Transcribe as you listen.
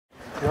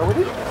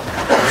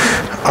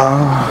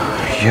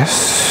Yes.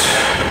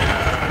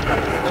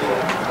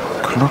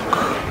 Clock.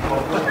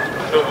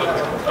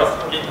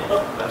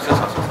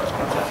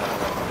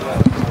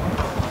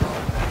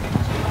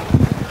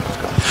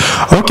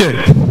 Okay.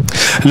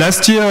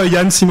 Last year,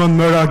 Jan-Simon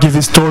Möller gave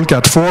his talk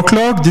at 4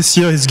 o'clock. This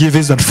year, he's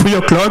giving it at 3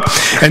 o'clock,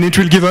 and it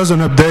will give us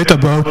an update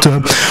about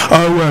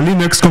how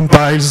Linux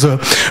compiles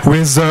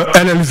with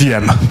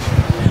LLVM.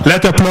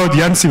 Let's applaud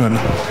Jan-Simon.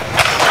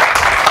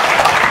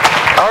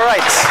 All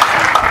right.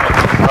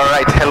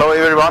 Hello,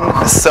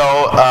 everyone. So,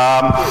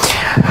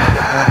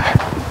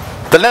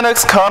 the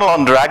Linux kernel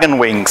on Dragon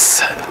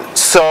Wings.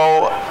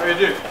 So,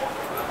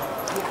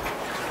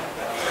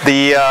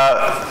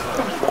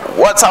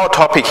 what's our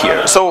topic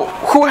here? So,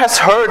 who has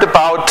heard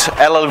about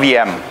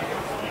LLVM?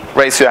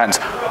 Raise your hands.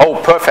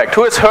 Oh, perfect.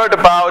 Who has heard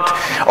about,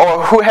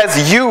 or who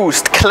has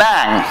used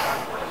Clang,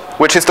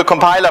 which is the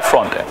compiler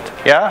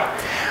frontend? Yeah?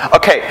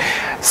 Okay.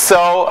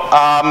 So,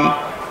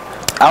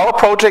 our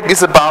project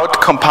is about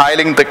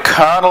compiling the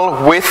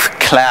kernel with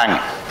Clang.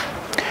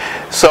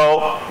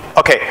 So,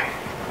 okay.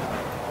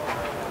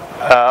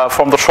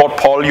 From the short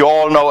poll, you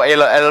all know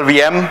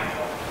LLVM.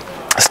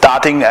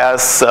 Starting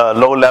as a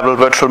low-level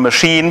virtual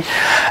machine,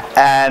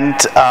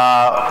 and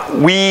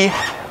we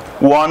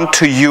want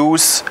to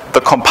use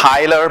the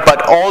compiler,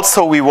 but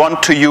also we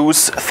want to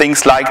use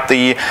things like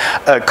the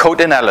code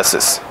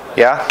analysis,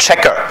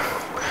 checker,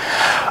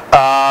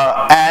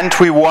 and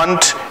we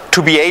want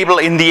to be able,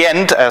 in the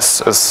end,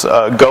 as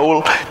a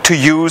goal, to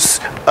use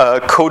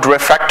code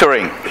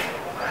refactoring.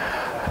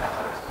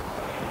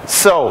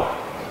 So,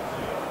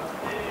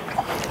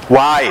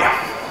 why?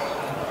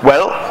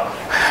 Well,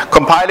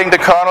 compiling the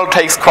kernel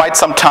takes quite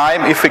some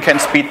time. If we can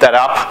speed that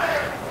up,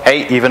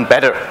 hey, even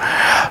better.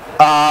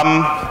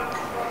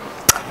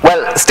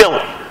 Well, still,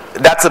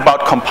 that's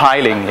about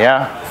compiling,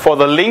 yeah? For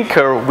the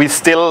linker, we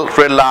still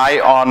rely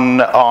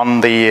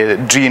on the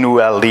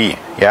GNU-LD,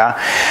 yeah?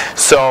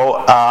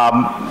 So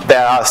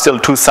there are still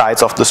two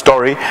sides of the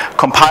story.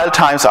 Compile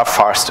times are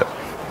faster.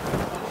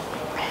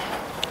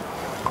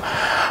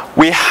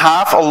 We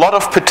have a lot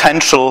of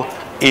potential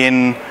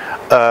in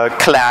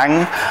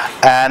Clang,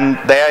 and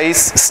there is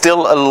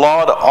still a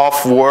lot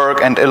of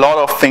work and a lot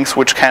of things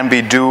which can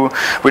be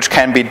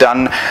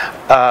done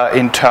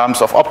in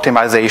terms of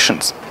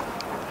optimizations.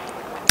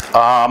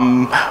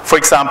 For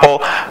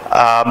example,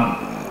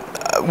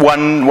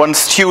 one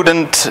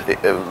student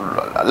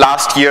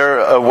last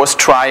year was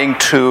trying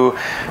to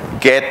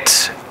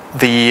get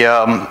the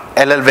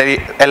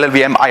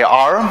LLVM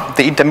IR,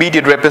 the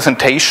intermediate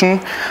representation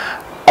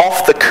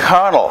of the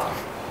kernel.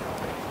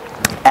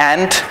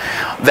 And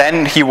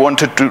then he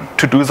wanted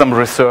to do some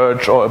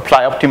research or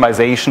apply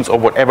optimizations or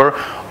whatever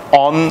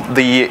on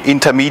the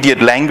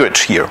intermediate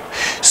language here.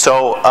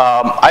 So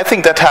I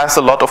think that has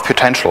a lot of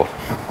potential.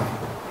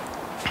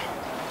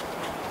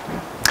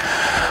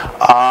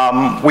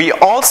 We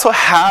also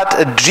had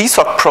a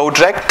GSOC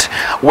project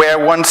where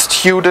one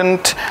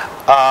student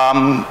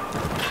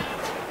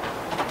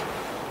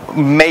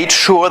made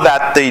sure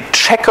that the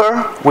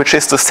checker, which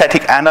is the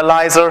static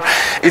analyzer,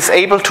 is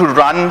able to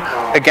run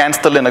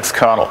against the Linux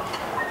kernel.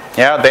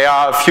 Yeah, there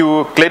are a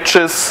few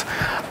glitches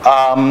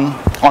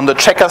on the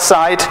checker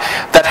side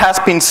that has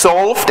been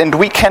solved, and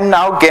we can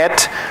now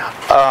get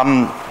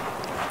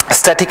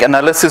static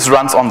analysis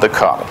runs on the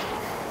kernel.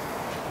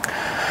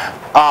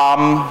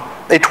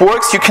 It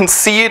works. You can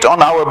see it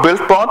on our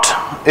build bot.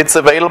 It's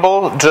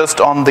available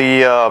just on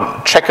the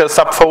checker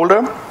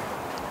subfolder.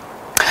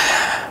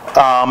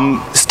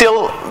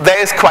 Still, there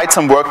is quite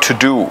some work to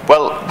do.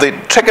 Well, the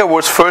checker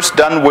was first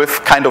done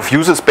with kind of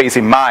user space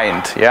in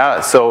mind.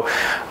 Yeah, so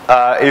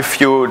if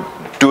you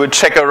do a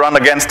checker run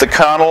against the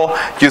kernel,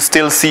 you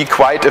still see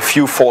quite a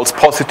few false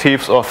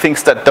positives or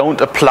things that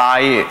don't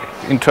apply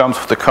in terms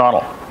of the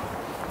kernel.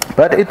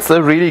 But it's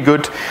a really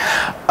good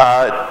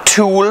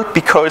tool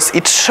because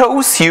it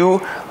shows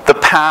you the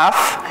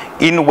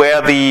path in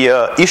where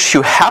the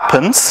issue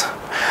happens,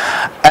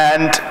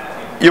 and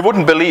you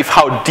wouldn't believe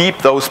how deep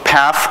those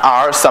paths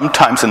are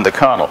sometimes in the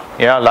kernel.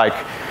 Yeah, like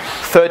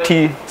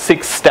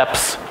 36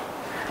 steps.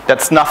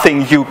 That's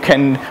nothing you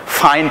can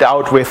find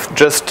out with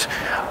just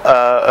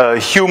a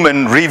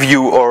human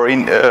review or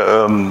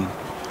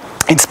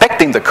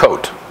inspecting the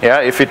code.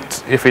 Yeah, if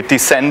it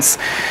descends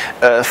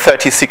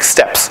 36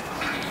 steps.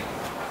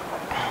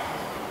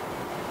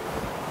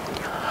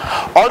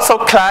 Also,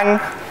 Clang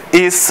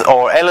is,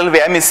 or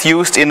LLVM is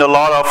used in a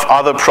lot of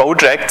other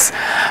projects,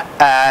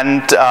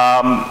 and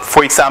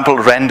for example,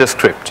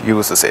 RenderScript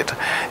uses it.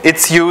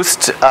 It's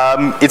used.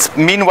 It's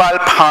meanwhile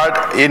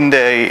part in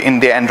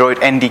the Android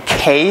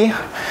NDK.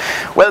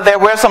 Well, there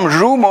were some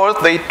rumors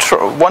they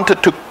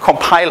wanted to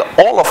compile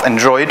all of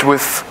Android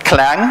with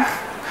Clang.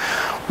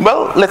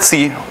 Well, let's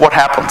see what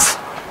happens.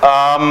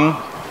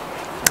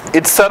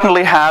 It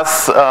certainly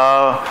has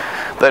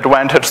the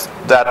advantage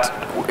that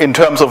in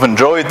terms of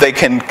Android, they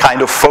can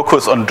kind of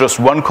focus on just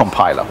one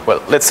compiler.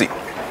 Well, let's see.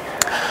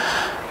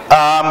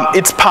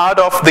 It's part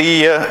of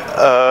the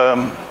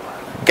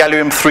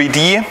Gallium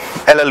 3D,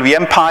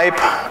 LLVM pipe,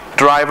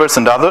 drivers,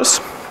 and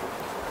others.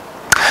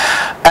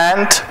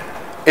 And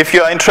if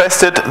you are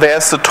interested,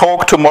 there's a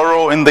talk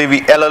tomorrow in the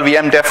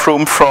LLVM dev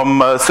room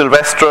from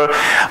Sylvester.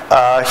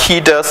 He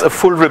does a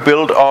full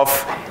rebuild of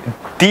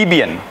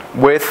Debian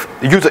with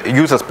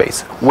user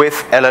space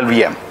with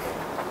LLVM.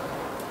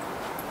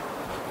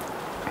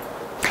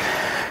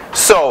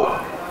 So,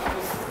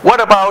 what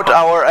about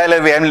our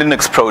LLVM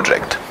Linux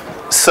project?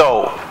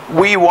 So,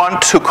 we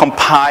want to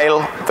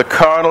compile the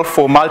kernel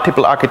for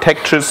multiple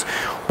architectures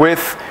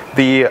with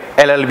the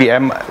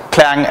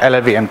Clang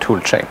LLVM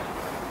toolchain.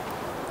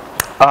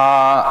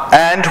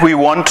 And we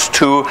want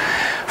to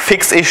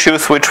fix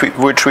issues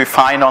which we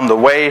find on the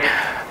way.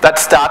 That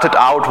started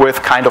out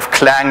with kind of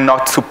Clang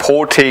not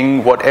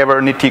supporting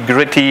whatever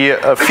nitty-gritty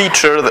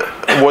feature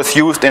that was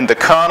used in the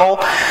kernel.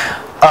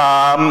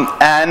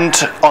 And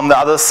on the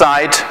other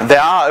side,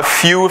 there are a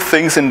few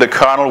things in the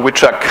kernel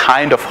which are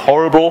kind of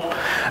horrible,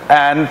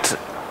 and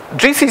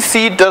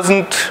GCC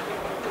doesn't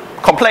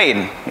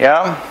complain.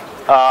 Yeah.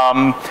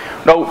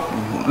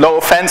 No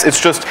offense, it's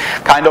just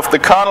kind of the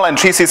kernel and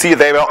GCC,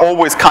 they were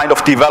always kind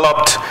of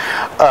developed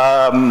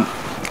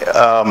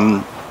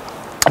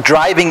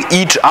driving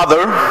each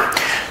other.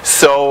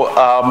 So,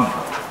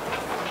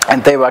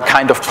 and they were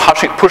kind of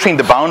pushing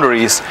the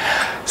boundaries.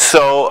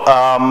 So,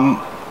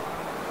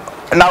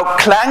 now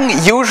Clang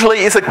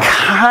usually is a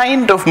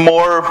kind of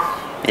more,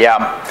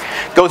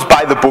 goes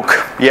by the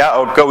book,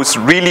 or goes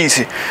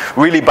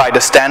really by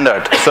the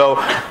standard. So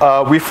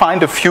we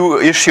find a few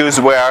issues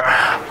where,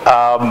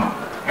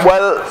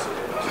 well,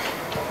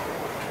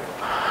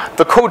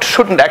 the code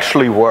shouldn't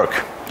actually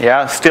work.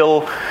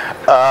 Still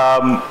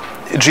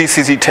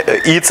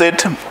GCC eats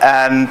it,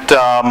 and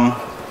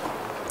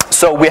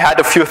so we had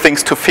a few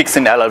things to fix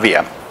in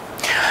LLVM.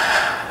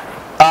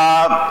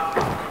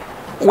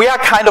 We are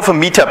kind of a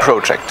meta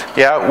project.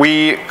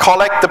 We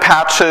collect the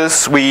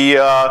patches, we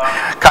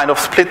kind of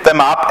split them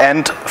up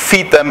and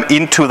feed them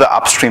into the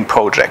upstream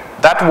project.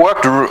 That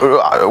worked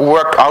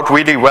out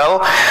really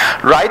well.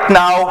 Right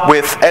now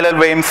with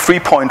LLVM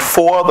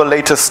 3.4, the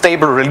latest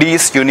stable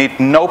release, you need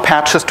no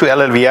patches to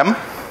LLVM.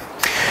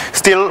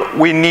 Still,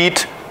 we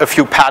need a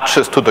few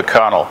patches to the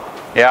kernel.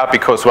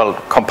 Because, well,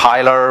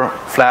 compiler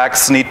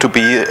flags need to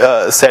be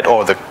set,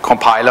 or the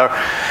compiler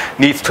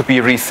needs to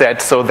be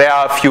reset. So there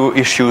are a few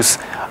issues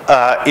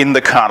in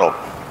the kernel.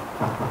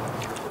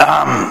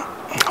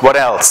 What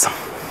else?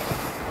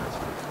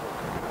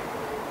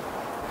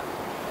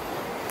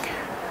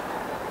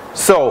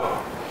 So,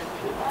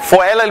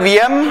 for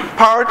LLVM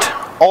part,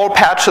 all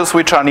patches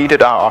which are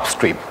needed are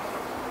upstream.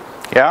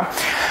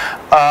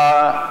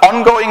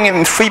 Ongoing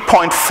in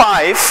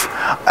 3.5,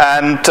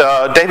 and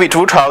David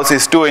Woodhouse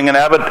is doing an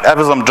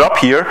awesome job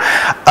here,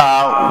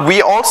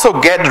 we also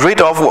get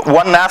rid of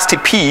one nasty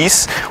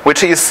piece,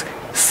 which is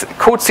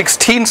code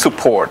 16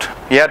 support.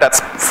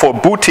 That's for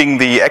booting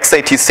the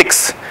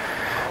x86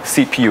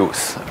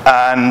 CPUs.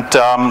 And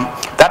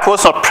that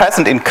was not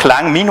present in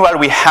Clang. Meanwhile,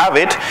 we have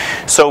it,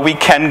 so we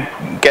can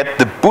get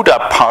the boot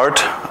up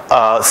part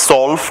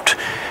solved.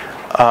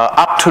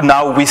 Up to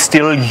now, we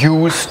still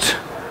used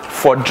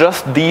for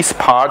just these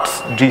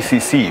parts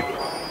GCC,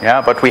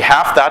 but we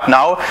have that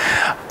now,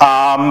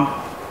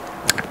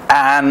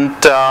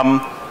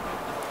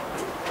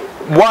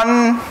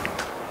 one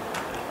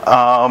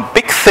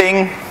big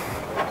thing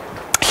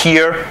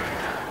here,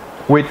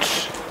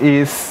 which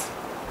is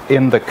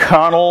in the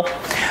kernel,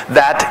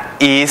 that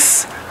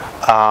is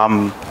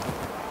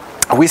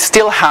we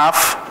still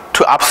have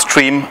to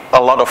upstream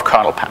a lot of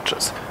kernel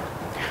patches.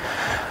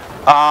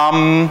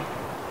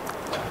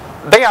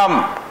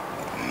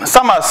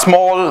 Some are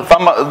small,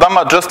 some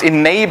are just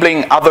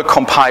enabling other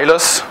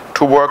compilers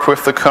to work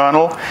with the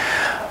kernel.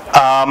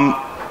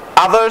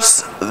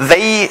 Others,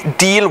 they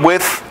deal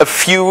with a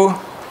few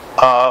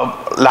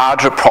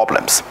larger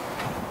problems.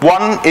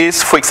 One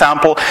is, for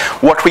example,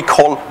 what we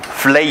call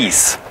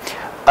FLAs.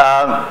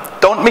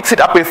 Don't mix it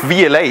up with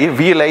VLA.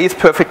 VLA is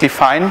perfectly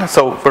fine,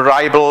 so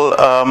variable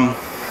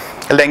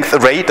length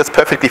array, that's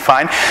perfectly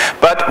fine.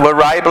 But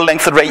variable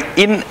length array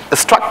in a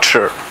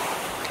structure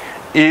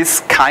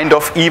is kind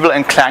of evil,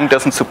 and Clang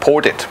doesn't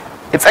support it.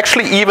 It's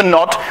actually even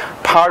not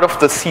part of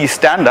the C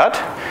standard.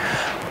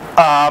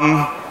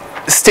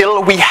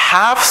 Still, we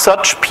have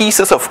such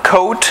pieces of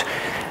code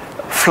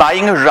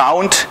flying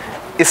around,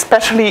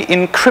 especially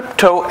in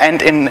crypto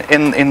and in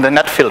the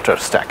NetFilter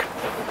stack.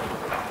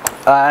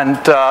 And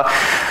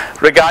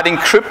regarding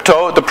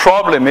crypto, the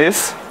problem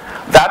is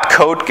that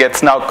code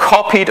gets now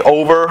copied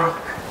over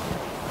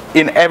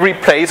in every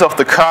place of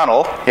the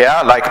kernel,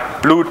 like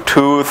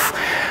Bluetooth.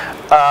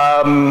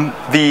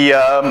 The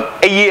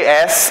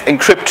AES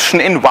encryption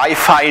in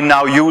Wi-Fi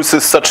now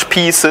uses such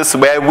pieces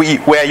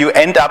where you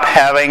end up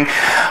having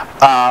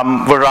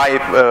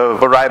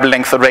variable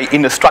length array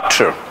in a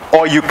structure,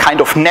 or you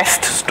kind of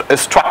nest a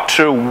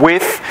structure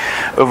with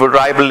a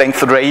variable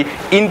length array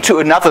into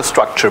another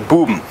structure.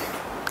 Boom.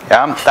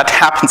 That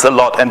happens a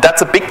lot, and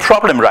that's a big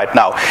problem right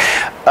now.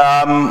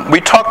 We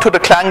talked to the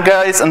Clang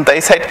guys, and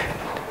they said,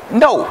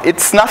 no,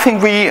 it's nothing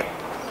we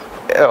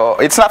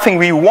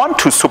want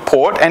to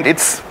support, and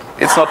it's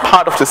not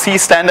part of the C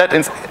standard,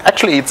 and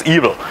actually it's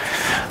evil.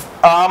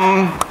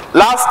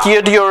 Last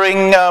year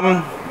during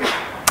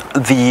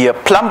the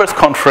Plumbers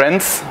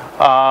Conference,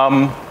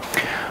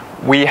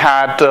 we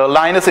had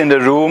Linus in the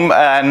room,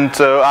 and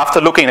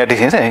after looking at it,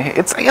 he said,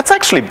 it's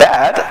actually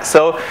bad.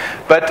 So,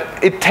 but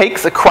it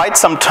takes quite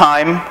some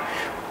time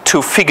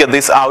to figure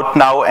this out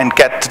now and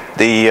get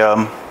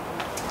the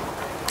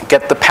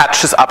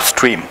patches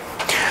upstream.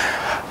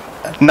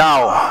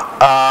 Now,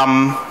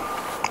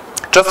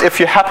 just if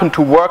you happen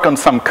to work on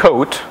some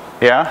code,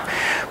 yeah,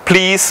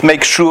 please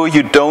make sure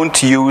you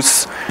don't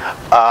use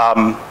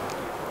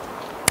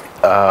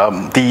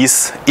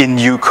these in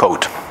new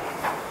code.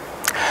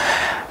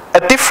 A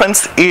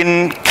difference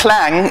in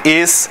Clang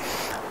is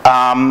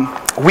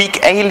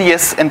weak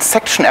alias and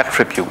section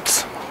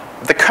attributes.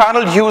 The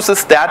kernel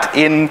uses that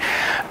in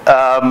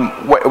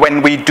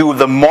when we do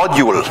the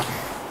module,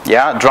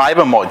 yeah,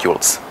 driver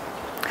modules.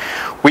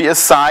 We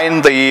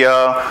assign the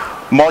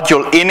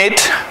module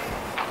init.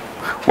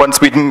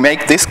 Once we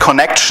make this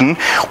connection,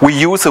 we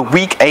use a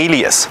weak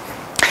alias.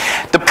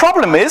 The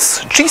problem is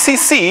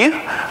GCC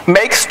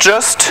makes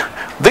just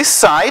this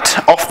side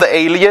of the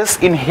alias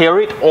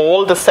inherit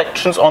all the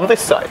sections on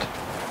this side.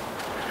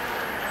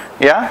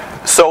 Yeah,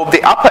 so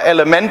the upper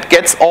element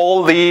gets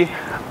all the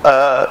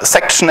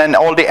section and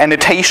all the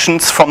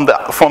annotations from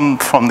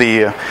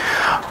the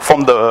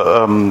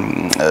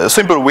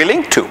symbol we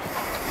link to.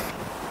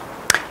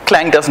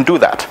 Clang doesn't do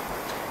that.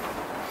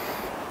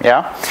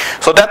 Yeah,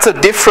 so that's a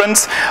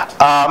difference.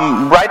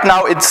 Right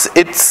now,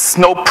 it's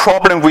no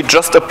problem. We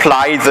just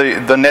apply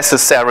the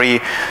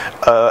necessary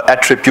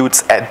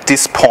attributes at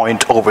this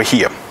point over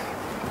here.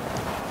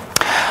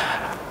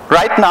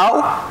 Right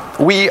now,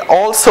 we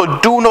also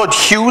do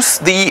not use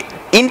the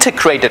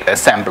integrated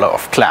assembler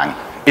of Clang.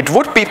 It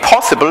would be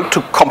possible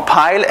to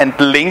compile and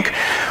link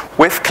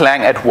with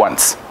Clang at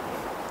once.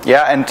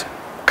 Yeah, and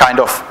kind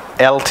of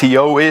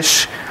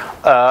LTO-ish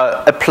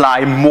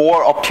apply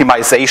more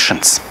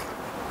optimizations.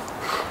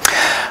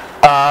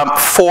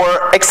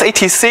 For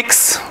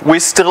x86, we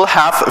still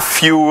have a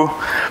few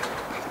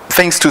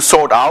things to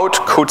sort out.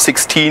 Code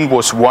 16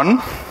 was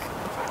one.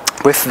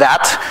 With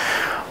that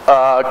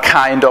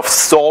kind of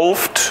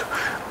solved,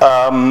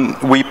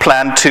 we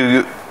plan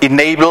to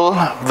enable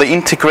the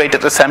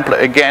integrated assembler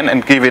again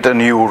and give it a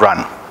new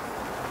run.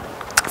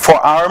 For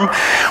ARM,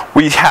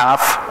 we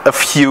have a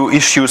few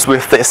issues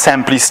with the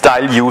assembly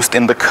style used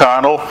in the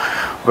kernel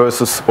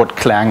versus what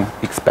Clang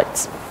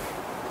expects.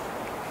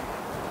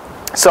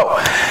 So,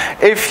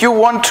 if you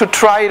want to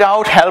try it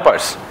out, help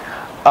us.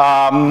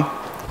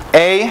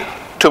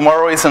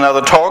 Tomorrow is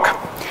another talk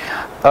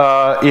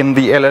in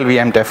the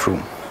LLVM dev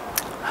room.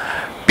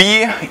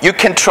 B, you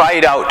can try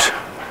it out.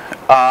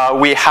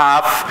 We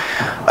have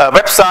a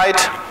website,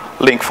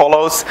 link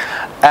follows,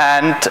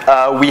 and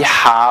we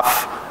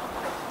have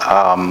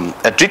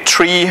a JIT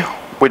tree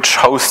which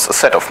hosts a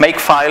set of make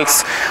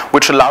files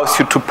which allows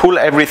you to pull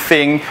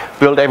everything,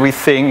 build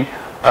everything,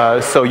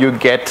 so you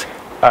get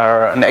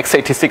an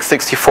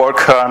x86-64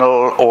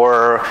 kernel,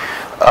 or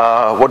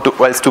what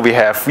else do we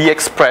have?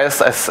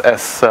 vExpress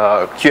as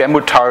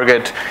QEMU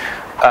target.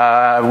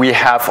 We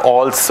have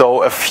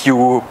also a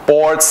few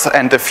boards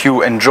and a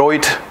few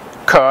Android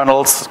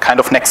kernels, kind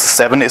of Nexus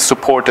 7 is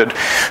supported.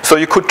 So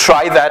you could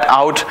try that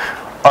out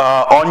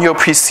on your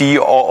PC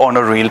or on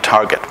a real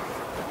target.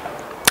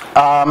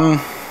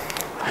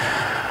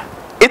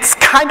 It's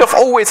kind of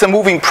always a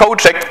moving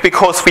project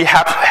because we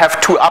have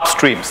two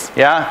upstreams.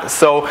 Yeah,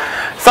 so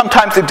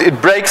sometimes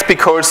it breaks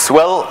because,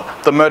 well,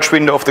 the merge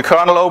window of the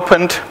kernel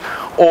opened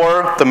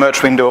or the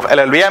merge window of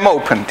LLVM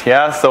opened.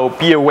 Yeah, so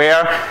be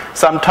aware.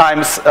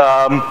 Sometimes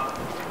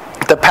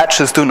the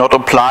patches do not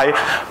apply,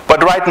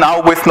 but right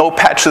now with no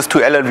patches to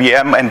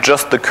LLVM and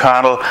just the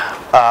kernel,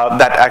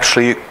 that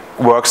actually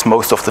works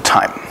most of the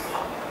time.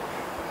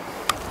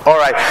 All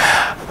right.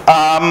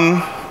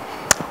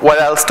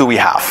 What else do we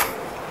have?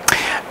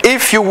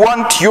 If you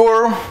want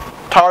your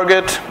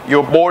target,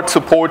 your board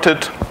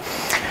supported,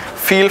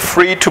 feel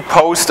free to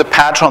post a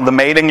patch on the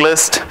mailing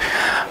list.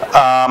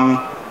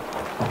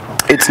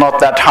 It's not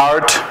that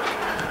hard.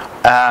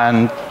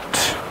 And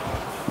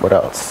what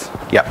else?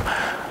 Yeah.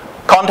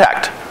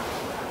 Contact.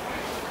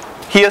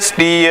 Here's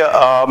the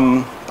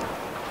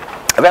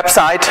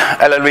website,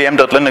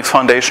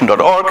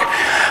 llvm.linuxfoundation.org.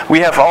 We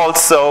have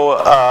also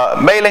a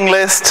mailing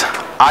list,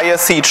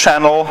 IRC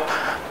channel,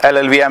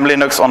 LLVM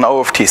Linux on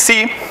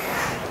OFTC.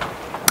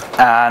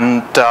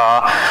 And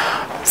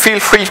feel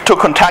free to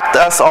contact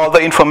us. All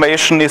the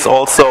information is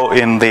also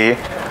in the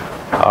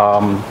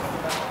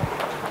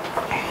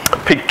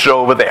picture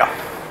over there.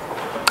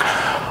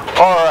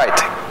 All right,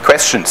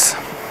 questions?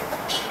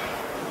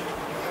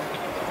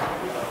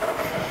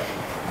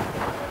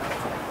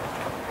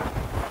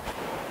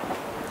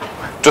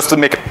 Just a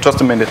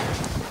minute.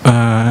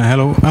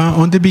 Hello.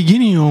 On the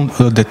beginning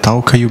of the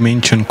talk, you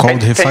mentioned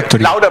code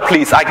refactoring. Louder,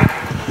 please.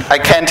 I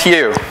can't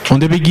hear you. On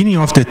the beginning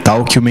of the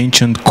talk, you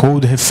mentioned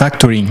code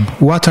refactoring.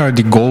 What are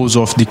the goals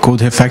of the code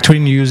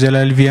refactoring you use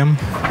LLVM?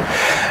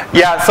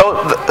 Yeah.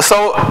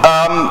 So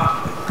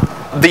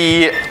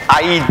the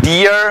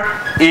idea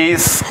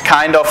is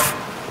kind of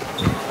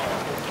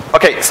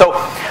Okay, so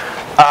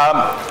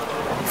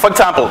for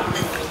example,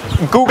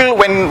 Google,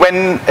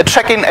 when a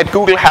check-in at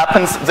Google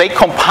happens, they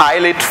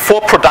compile it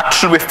for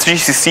production with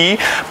GCC,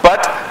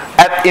 but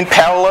in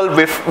parallel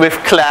with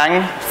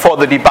Clang for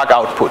the debug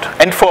output.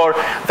 And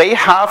they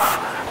have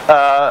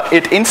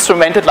it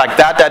instrumented like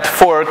that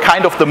for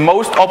kind of the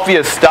most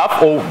obvious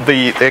stuff, or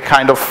the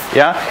kind of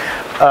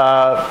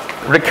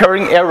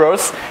recurring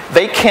errors,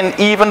 they can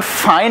even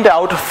find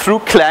out through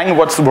Clang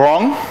what's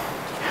wrong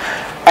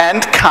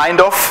and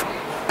kind of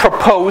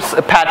propose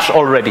a patch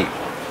already.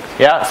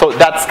 Yeah, so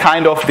that's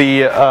kind of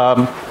the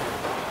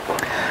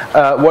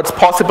what's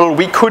possible.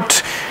 We could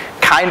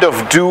kind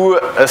of do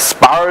a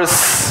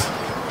sparse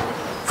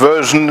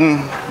version,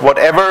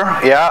 whatever,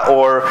 yeah,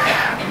 or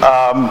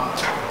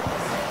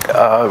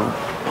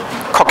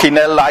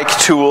Kernel-like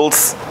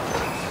tools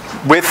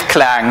with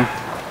Clang,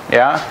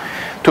 yeah,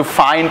 to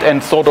find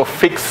and sort of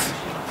fix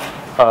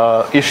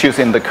issues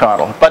in the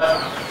kernel. But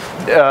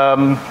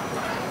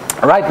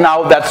right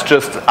now, that's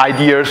just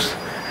ideas.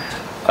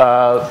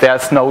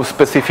 There's no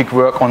specific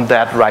work on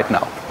that right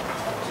now.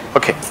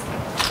 Okay.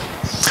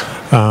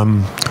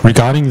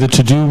 Regarding the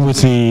to-do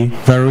with the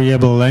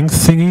variable length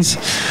thingies,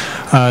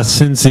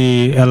 since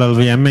the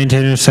LLVM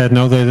maintainer said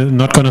no, they're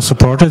not going to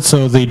support it,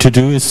 so the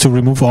to-do is to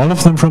remove all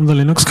of them from the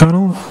Linux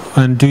kernel?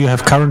 And do you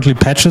have currently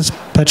patches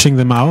patching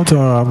them out?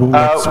 Or we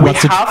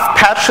have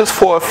patches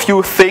for a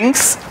few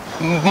things.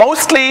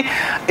 Mostly,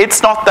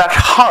 it's not that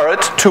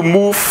hard to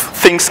move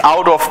things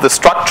out of the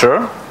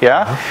structure.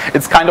 Yeah,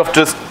 it's kind of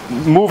just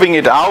moving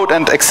it out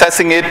and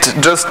accessing it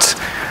just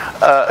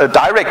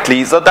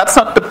directly. So that's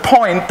not the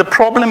point. The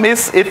problem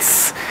is,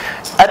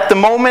 at the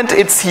moment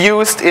it's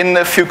used in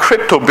a few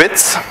crypto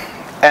bits,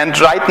 and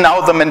right now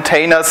the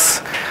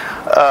maintainers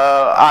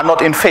are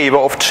not in favor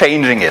of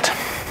changing it.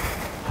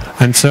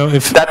 And so,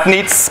 if that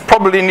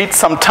probably needs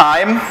some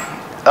time.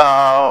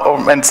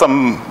 And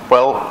some,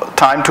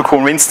 time to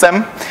convince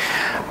them.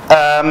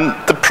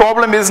 The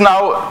problem is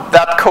now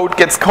that code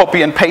gets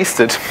copy and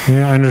pasted.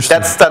 Yeah, I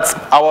understand. That's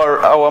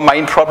our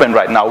main problem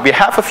right now. We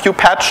have a few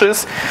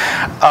patches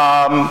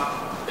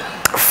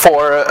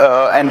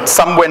and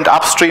some went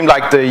upstream,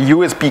 like the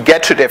USB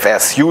Gadget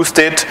FS used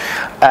it,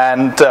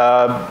 and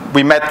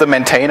we met the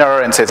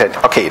maintainer and said,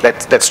 okay,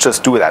 let's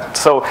just do that.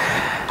 So.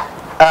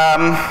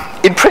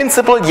 In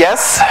principle,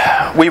 yes,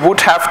 we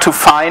would have to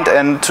find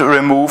and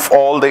remove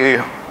all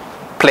the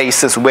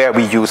places where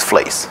we use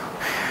Flace.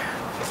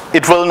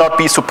 It will not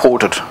be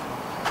supported.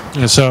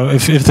 So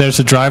if there's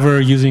a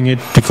driver using it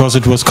because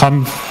it was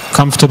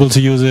comfortable to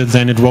use it,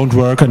 then it won't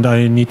work and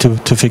I need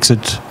to fix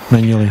it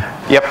manually?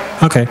 Yep.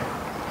 Okay.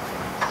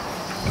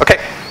 Okay,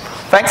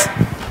 thanks.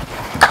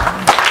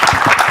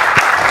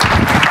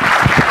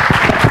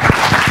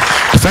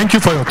 Thank you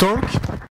for your talk.